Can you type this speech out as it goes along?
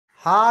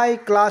Hi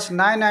class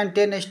 9 and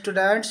 10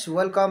 students,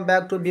 welcome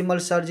back to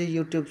Bimal Sarji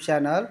YouTube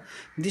channel.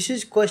 This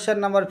is question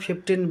number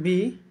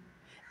 15b,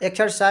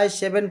 exercise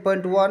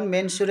 7.1,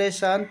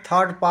 mensuration,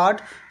 third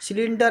part,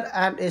 cylinder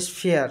and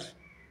sphere.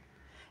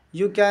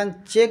 You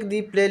can check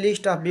the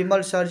playlist of Bimal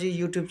Sarji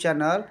YouTube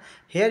channel.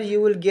 Here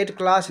you will get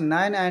class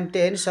 9 and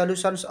 10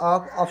 solutions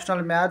of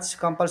optional maths,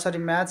 compulsory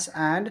maths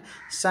and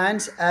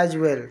science as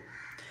well.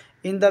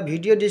 In the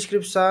video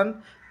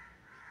description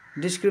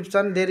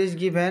there is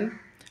given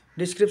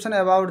description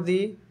about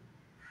the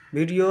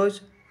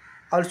videos,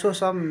 also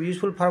some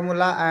useful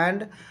formula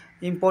and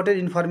important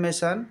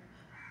information,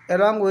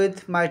 along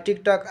with my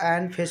TikTok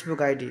and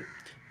Facebook ID.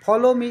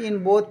 Follow me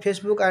in both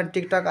Facebook and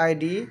TikTok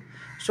ID,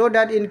 so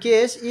that in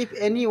case if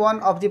any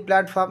one of the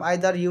platform,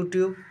 either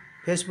YouTube,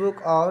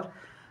 Facebook or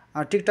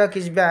TikTok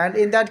is banned,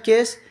 in that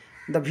case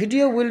the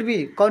video will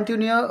be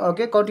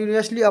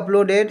continuously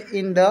uploaded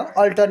in the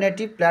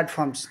alternative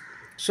platforms.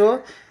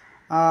 So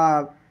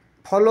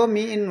follow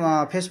me in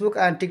Facebook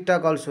and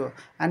TikTok also.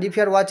 And if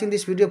you are watching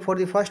this video for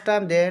the first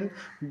time, then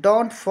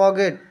don't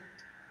forget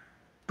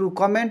to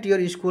comment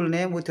your school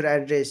name with your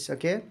address,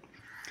 okay?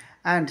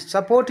 And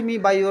support me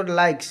by your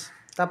likes.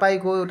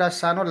 तपाईको एउटा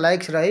सानो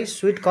likes र है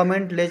sweet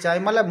कमेन्टले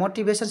चाहिँ मलाई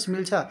motivations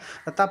मिल्छ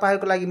र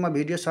तपाईहरुको लागि म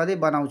भिडियो सधैं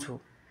बनाउँछु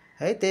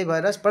है। त्यही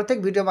भएर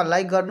प्रत्येक भिडियोमा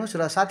लाइक गर्नुस्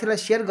र साथीलाई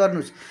शेयर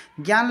गर्नुस्।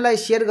 ज्ञानलाई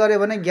शेयर गरे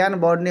भने ज्ञान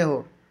बढ्ने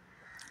हो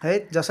है।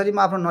 जसरी म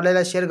आफ्नो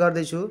नलेजलाई शेयर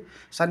गर्दै छु,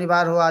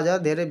 शनिबार हो आज,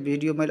 धेरै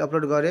भिडियो मैले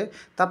अपलोड गरे,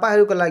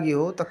 तपाईहरुको लागि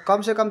हो, त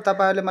कम से कम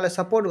तपाईहरुले मलाई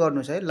सपोर्ट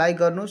गर्नुस् है, लाइक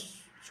गर्नुस्,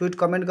 स्वीट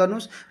कमेन्ट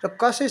गर्नुस् र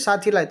कसै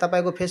साथीलाई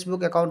तपाईको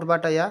फेसबुक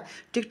अकाउन्टबाट या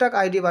टिकटक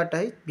आईडीबाट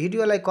है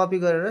भिडियोलाई कपी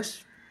गरेर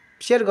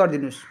शेयर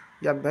गरिदिनुस्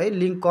या भाइ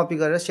लिंक कपी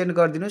गरेर सेन्ड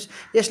गरिदिनुस्।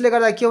 यसले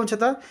गर्दा के हुन्छ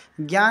त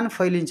ज्ञान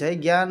फैलिन्छ है,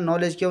 ज्ञान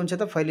नलेज के हुन्छ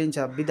त फैलिन्छ।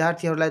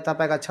 विद्यार्थीहरुलाई,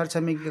 तपाईका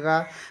छरछिमेकीका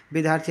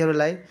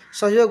विद्यार्थीहरुलाई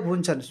सहयोग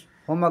हुन्छन्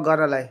होमवर्क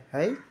गर्नलाई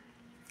है।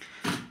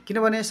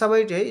 किनभने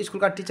सबै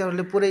स्कुलका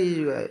टिचरहरुले पुरै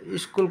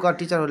स्कुलका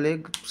टिचरहरुले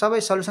सबै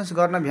सल्युशन्स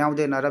गर्न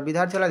भ्याउँदैन र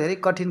विद्यार्थीहरुलाई धेरै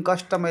कठिन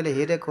कष्ट मैले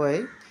हेरेको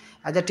है।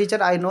 As a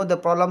teacher, I know the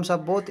problems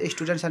of both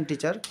students and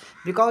teacher,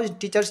 because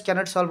teachers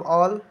cannot solve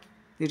all.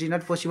 It is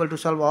not possible to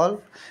solve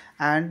all,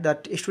 and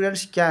that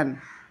students can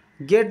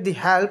get the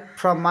help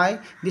from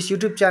this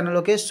YouTube channel.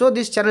 Okay, so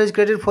this channel is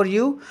created for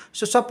you,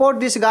 so support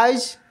this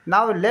guys.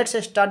 Now let's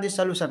start the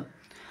solution.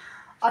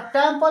 A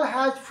temple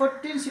has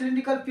 14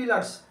 cylindrical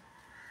pillars.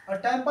 A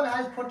temple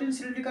has 14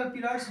 cylindrical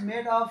pillars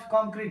made of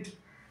concrete.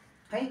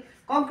 है,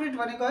 concrete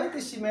भनेको है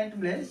त्यो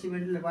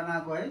सिमेन्टले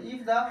बनाएको है।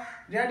 If the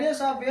radius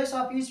of base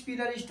of each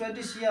pillar is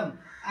 20 cm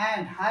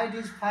and height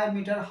is 5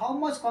 meter, how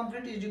much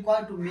concrete is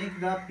required to make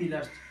the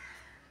pillars?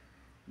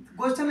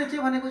 क्वेशनले के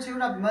भनेको छ,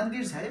 एउटा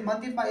मन्दिर छ है,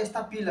 मन्दिरमा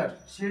यस्ता पिलर,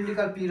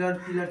 सिलिन्ड्रिकल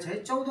पिलर छ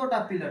है, 14 वटा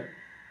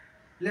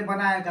पिलरले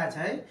बनाएका छ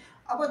है।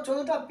 अब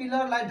 14 वटा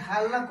पिलरलाई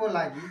ढाल्नको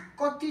लागि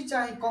कति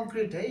चाहिँ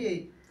कंक्रीट है। यही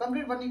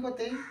कंक्रीट भनेको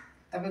त्यही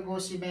तपाईको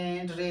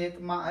सिमेन्ट, रेत,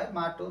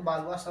 माटो,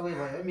 बालुवा सबै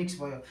भयो, मिक्स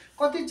भयो।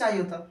 कति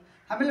चाहियो त?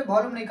 हामीले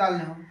भोल्युम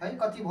निकाल्ने हो है,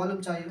 कति भोल्युम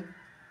चाहियो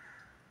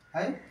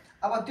है।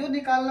 अब त्यो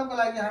निकाल्नको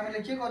लागि हामीले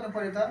के गर्नु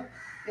पर्यो त?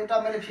 एउटा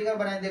मैले फिगर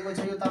बनाइदिएको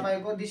छु, यो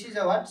तपाईको this is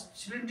a what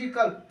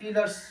cylindrical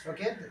pillars,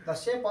 okay. The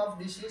shape of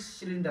this is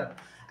cylinder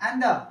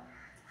and the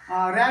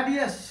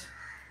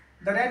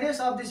radius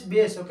of this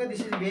base, okay,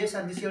 this is base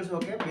and this is also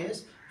okay,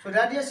 base. So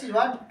radius is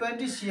what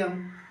 20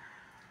 cm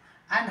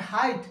and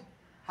height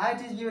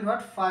is given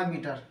what 5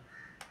 meter.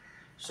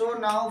 So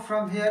now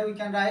from here we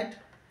can write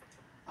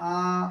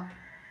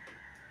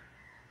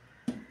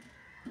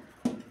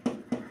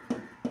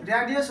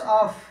radius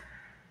of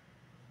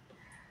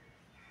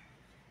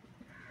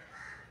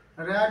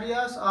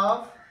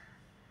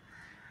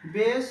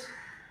base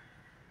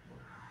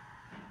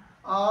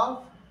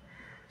of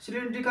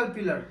cylindrical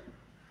pillar.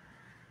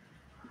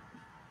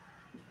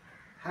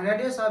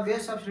 Radius of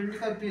base of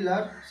cylindrical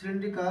pillar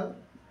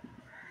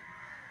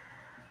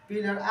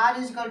R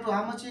is equal to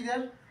how much is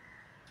there?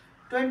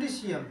 20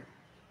 cm.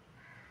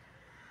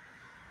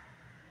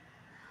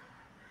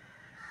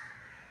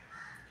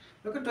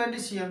 Look at 20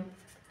 cm.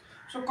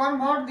 So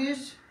convert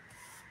this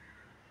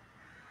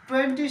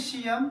 20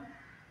 cm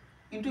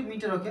into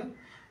meter, okay.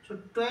 So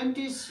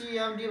 20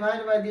 cm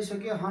divided by this,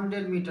 okay,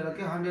 100 meter,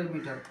 okay, 100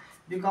 meter,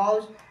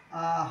 because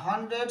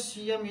 100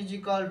 cm is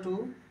equal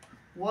to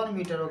 1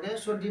 meter, okay.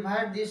 So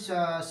divide this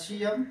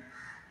cm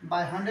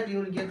by 100, you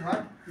will get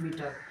what?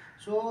 Meter.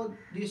 So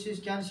this is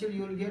cancelled,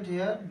 you will get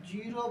here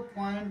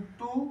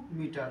 0.2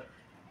 meter.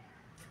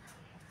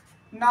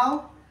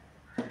 Now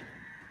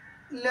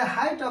the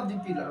height of the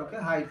pillar,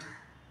 okay, height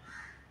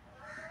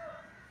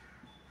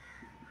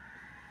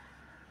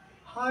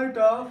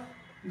of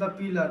the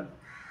pillar,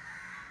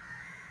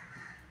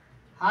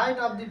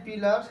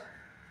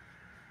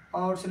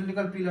 or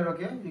cylindrical pillar,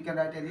 okay, you can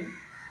write any.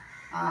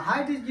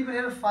 Height is given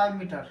here 5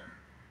 meter.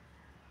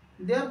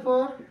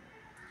 Therefore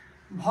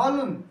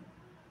volume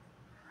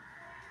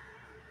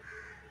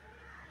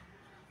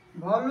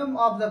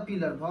of the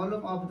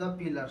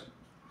pillar,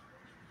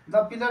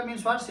 the pillar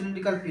means what?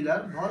 Cylindrical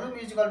pillar. Volume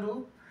is equal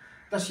to,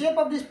 the shape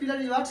of this pillar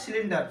is what?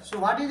 Cylinder. So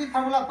what is the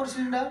formula for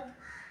cylinder?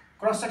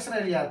 Cross section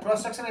area.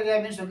 Cross section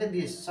area means okay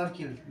this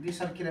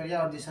circle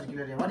area or this circle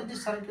area. What is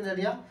this circle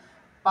area?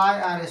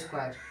 Pi r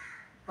square.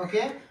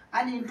 Okay,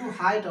 and into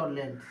height or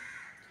length.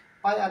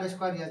 Pi r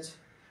square, yes.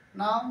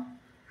 Now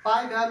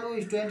pi value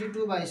is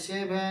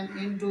 22/7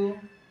 into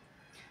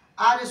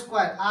r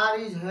square. R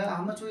is here.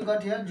 How much we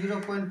got here?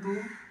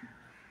 0.2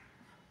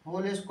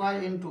 whole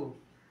square into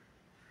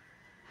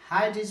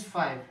height is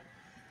 5.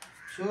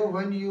 So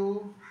when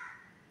you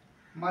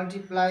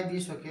multiply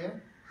this, okay,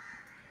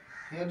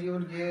 here you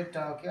will get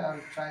okay. I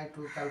will try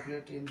to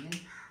calculate in the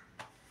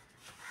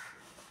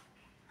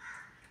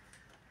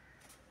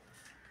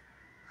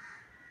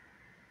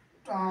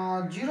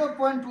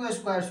 0.2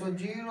 square. So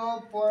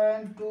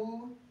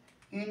 0.2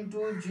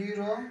 into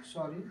 0.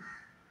 Sorry.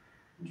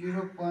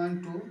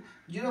 0.2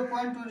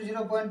 0.2 is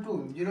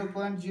 0.2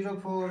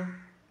 0.04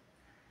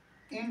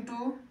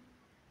 into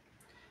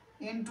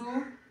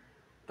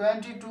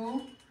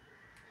 22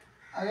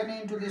 again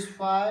into this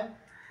 5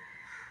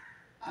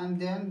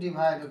 and then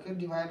divide, okay,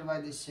 divide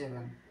by this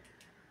 7.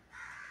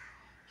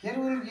 Here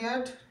we will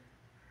get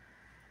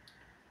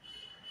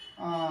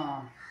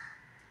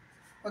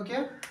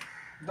okay,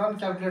 don't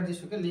calculate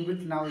this, okay, leave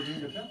it now, it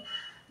is okay.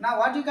 Now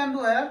what you can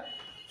do here,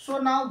 so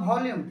now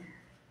volume,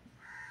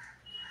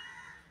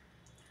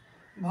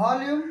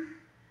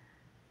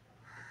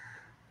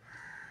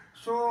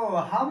 so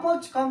how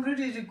much concrete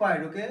is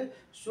required, okay,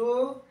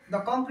 so the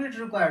concrete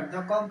required,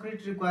 okay,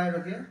 concrete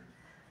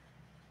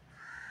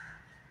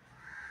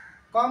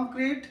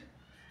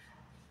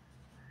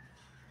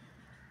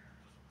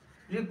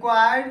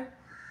required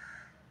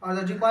or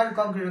the required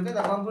concrete, okay,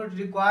 the concrete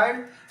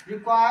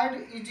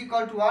required is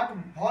equal to what?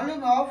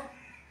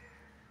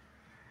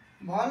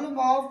 Volume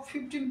of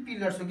 15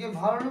 pillars, okay,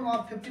 volume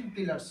of 15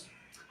 pillars.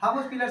 How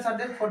much pillars are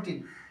there?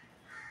 14.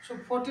 So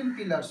 14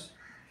 pillars.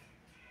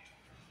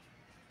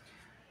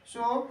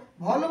 So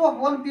volume of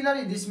one pillar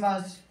is this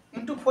much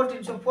into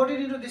 14. So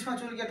 14 into this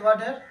much, we will get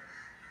what here?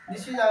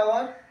 This is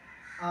our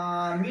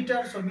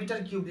meter. So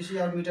meter cube. This is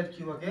our meter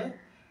cube. Okay.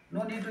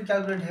 No need to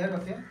calculate here.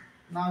 Okay.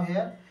 Now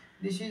here,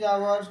 this is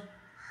our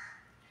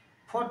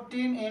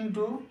 14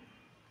 into.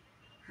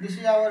 This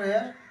is our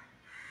here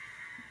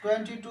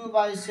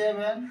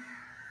 22/7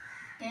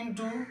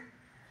 into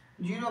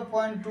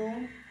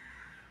 0.2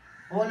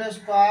 whole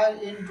square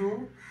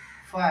into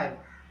 5.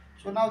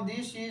 So now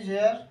this is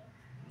here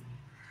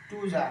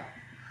 2 jar.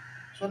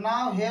 So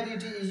now here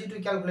it is easy to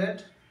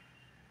calculate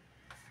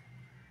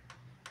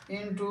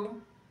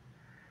into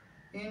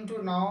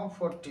now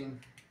 14.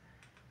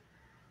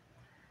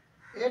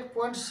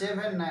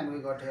 8.79 we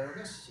got here,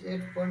 okay,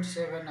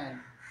 8.79.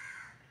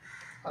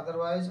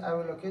 Otherwise I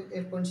will, okay,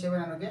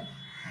 8.79, okay.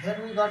 Here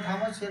we got how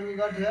much? Here we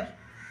got here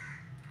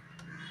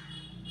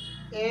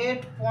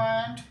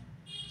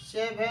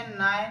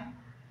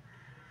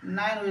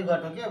 8.799 we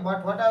got, okay.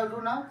 But what I will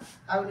do now,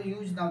 I will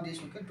use now this,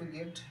 okay, to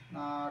get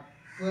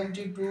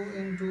 22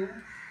 into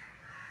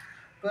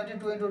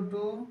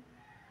 2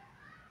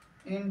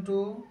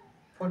 into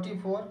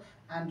 44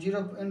 and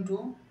 0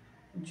 into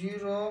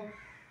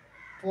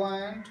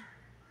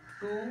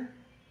 0.2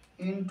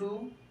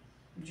 into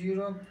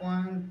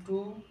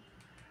 0.2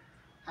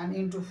 and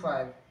into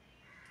 5.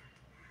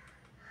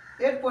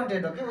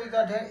 8.8, okay, we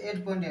got here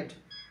 8.8.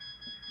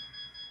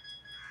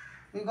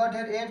 We got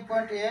here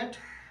 8.8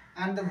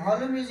 and the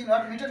volume is in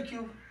what? Meter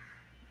cube.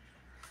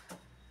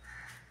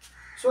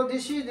 So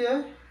this is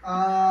the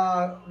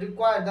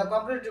required, the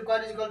concrete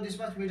required is equal to this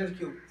much meter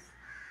cube.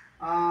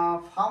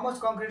 How much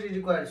concrete is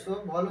required?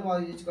 So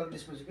volume is equal to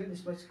this much, okay,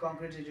 this much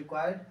concrete is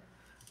required,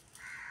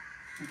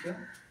 okay,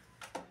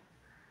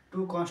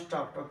 to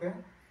construct, okay.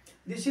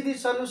 This is the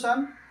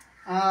solution.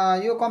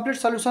 Yo complete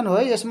solution हो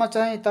है। यसमा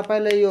चाहिँ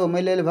तपाईले यो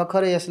मैले अहिले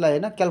भर्खरै यसलाई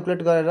हैन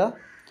calculate गरेर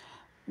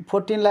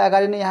 14 लाई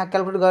अगाडि नै यहाँ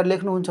क्याल्कुलेट गरेर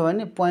लेख्नुहुन्छ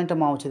भने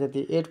पोइन्टमा आउँछ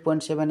त्यति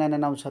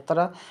 8.799 आउँछ।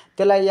 तर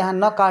त्यसलाई यहाँ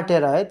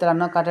नकाटेर है, त्यसलाई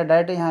नकाटेर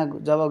डाइरेक्ट यहाँ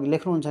जब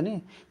लेख्नुहुन्छ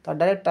नि त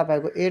डाइरेक्ट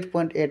तपाईको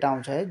 8.8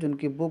 आउँछ है, जुन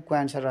कि बुकको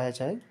आन्सर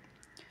रहेछ है।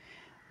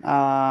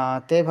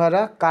 त्यही भएर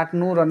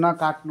काट्नु र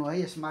नकाट्नु है,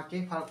 यसमा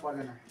केही फरक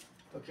पर्दैन,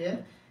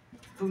 okay.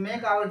 To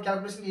make our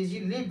calculation easy,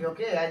 leave,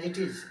 okay, as it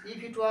is.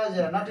 If it was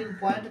not in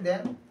point,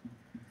 then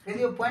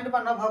यदि यो पोइन्टमा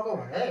नभएको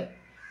भए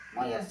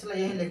म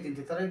यसलाई यही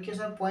लेखिदिन्थे। तर के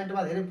छ,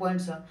 पोइन्टमा धेरै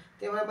पोइन्ट छ,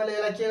 त्यही भएर मैले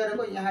यसलाई के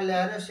गरेको यहाँ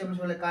ल्याएर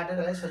सेमसले काटेर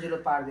यसलाई सजिलो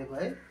पार्दिएको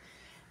है।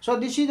 So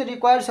this is the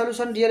required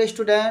solution dear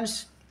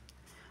students.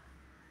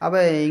 अब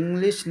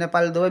इंग्लिश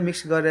नेपाली दुवै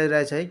मिक्स गरेर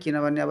रहेछ है,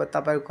 किनभने अब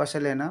तपाईहरु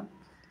कसैले हैन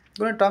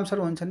कुनै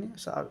टर्म्सहरु हुन्छ नि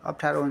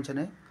अप्ठ्यारो हुन्छ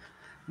नि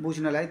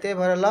बुझ्नलाई, त्यही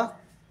भएर ल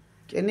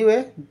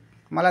एनीवे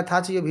मलाई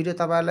थाहा छ यो भिडियो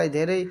तपाईहरुलाई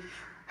धेरै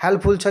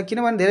हेल्पफुल छ,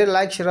 किनभने धेरै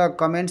लाइक्स र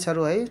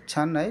कमेन्ट्सहरु है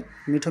छन् है,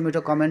 मिठो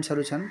मिठो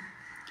कमेन्ट्सहरु छन्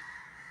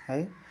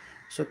है।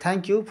 सो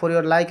thank you for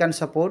your like and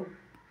support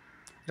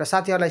raw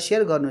साथीहरुलाई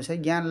share गर्नुस् है,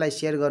 ज्ञानलाई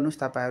शेयर गर्नुस्।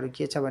 तपाईहरु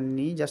के छ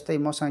भन्ने जस्तै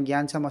मसँग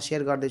ज्ञान छ, म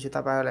शेयर गर्दैछु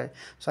तपाईहरुलाई।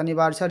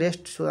 शनिबार छ,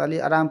 रेस्ट अलि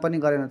आराम पनि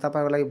गरेन,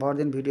 तपाईहरुको लागि भर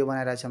दिन भिडियो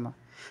बनाइरहेछ म।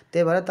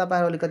 त्यही भएर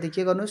तपाईहरुले कति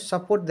के गर्नुस्,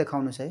 सपोर्ट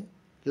देखाउनुस् है,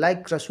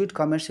 लाइक र स्वीट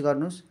कमेन्ट्स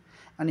गर्नुस्,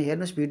 अनि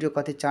हेर्नुस् भिडियो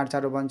कति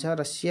चाँडो बन्छ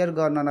र शेयर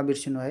गर्न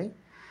नबिर्सिनु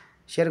है।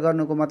 शेयर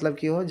गर्नुको मतलब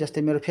के हो,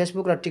 जस्तै मेरो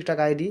फेसबुक र टिकटक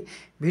आइडी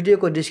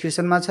भिडियोको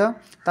डिस्क्रिप्सनमा छ।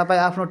 तपाईँ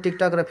आफ्नो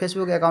टिकटक र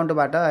फेसबुक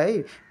एकाउन्टबाट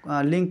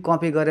है लिङ्क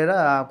कपी गरेर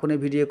कुनै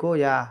भिडियोको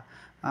या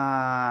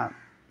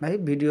है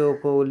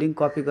भिडियोको लिङ्क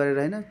कपी गरेर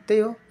हैन, त्यही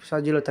हो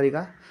सजिलो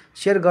तरिका।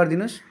 सेयर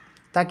गरिदिनुस्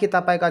ताकि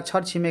तपाईँका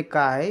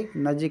छरछिमेकका है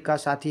नजिकका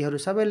साथीहरू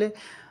सबैले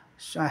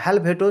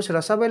हेल्प भेटोस् र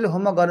सबैले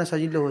होमवर्क गर्न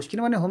सजिलो होस्।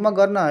 किनभने होमवर्क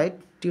गर्न है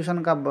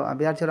ट्युसनका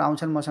विद्यार्थीहरू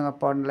आउँछन् मसँग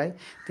पढ्नलाई,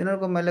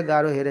 तिनीहरूको मैले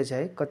गाह्रो हेरेछ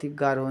है, कति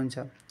गाह्रो हुन्छ।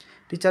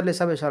 टिचरले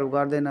सबै सल्भ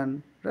गर्दैनन्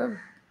र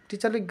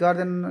टिचरले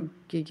गर्दैनन्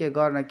के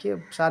गर्न के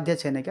साध्य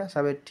छैन क्या,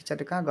 सबै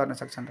टिचरले कहाँ गर्न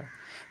सक्छन् र।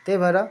 त्यही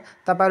भएर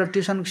तपाईँहरू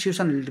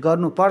ट्युसन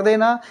गर्नु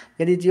पर्दैन।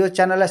 यदि यो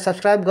च्यानललाई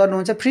सब्सक्राइब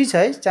गर्नुहुन्छ, फ्री छ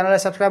है, च्यानललाई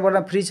सब्सक्राइब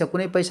गर्न फ्री छ,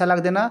 कुनै पैसा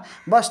लाग्दैन।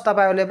 बस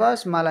तपाईँहरूले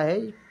बस मलाई है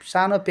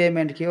सानो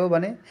पेमेन्ट के हो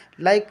भने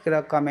like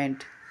raw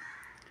comment.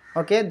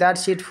 Okay,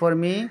 that's it for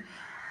me.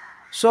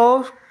 So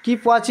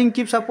keep watching,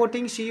 keep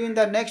supporting, C you in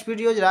the next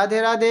videos.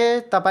 Radhe Radhe,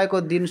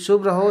 तपाईँको दिन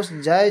शुभ रहोस्।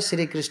 जय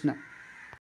श्री कृष्ण।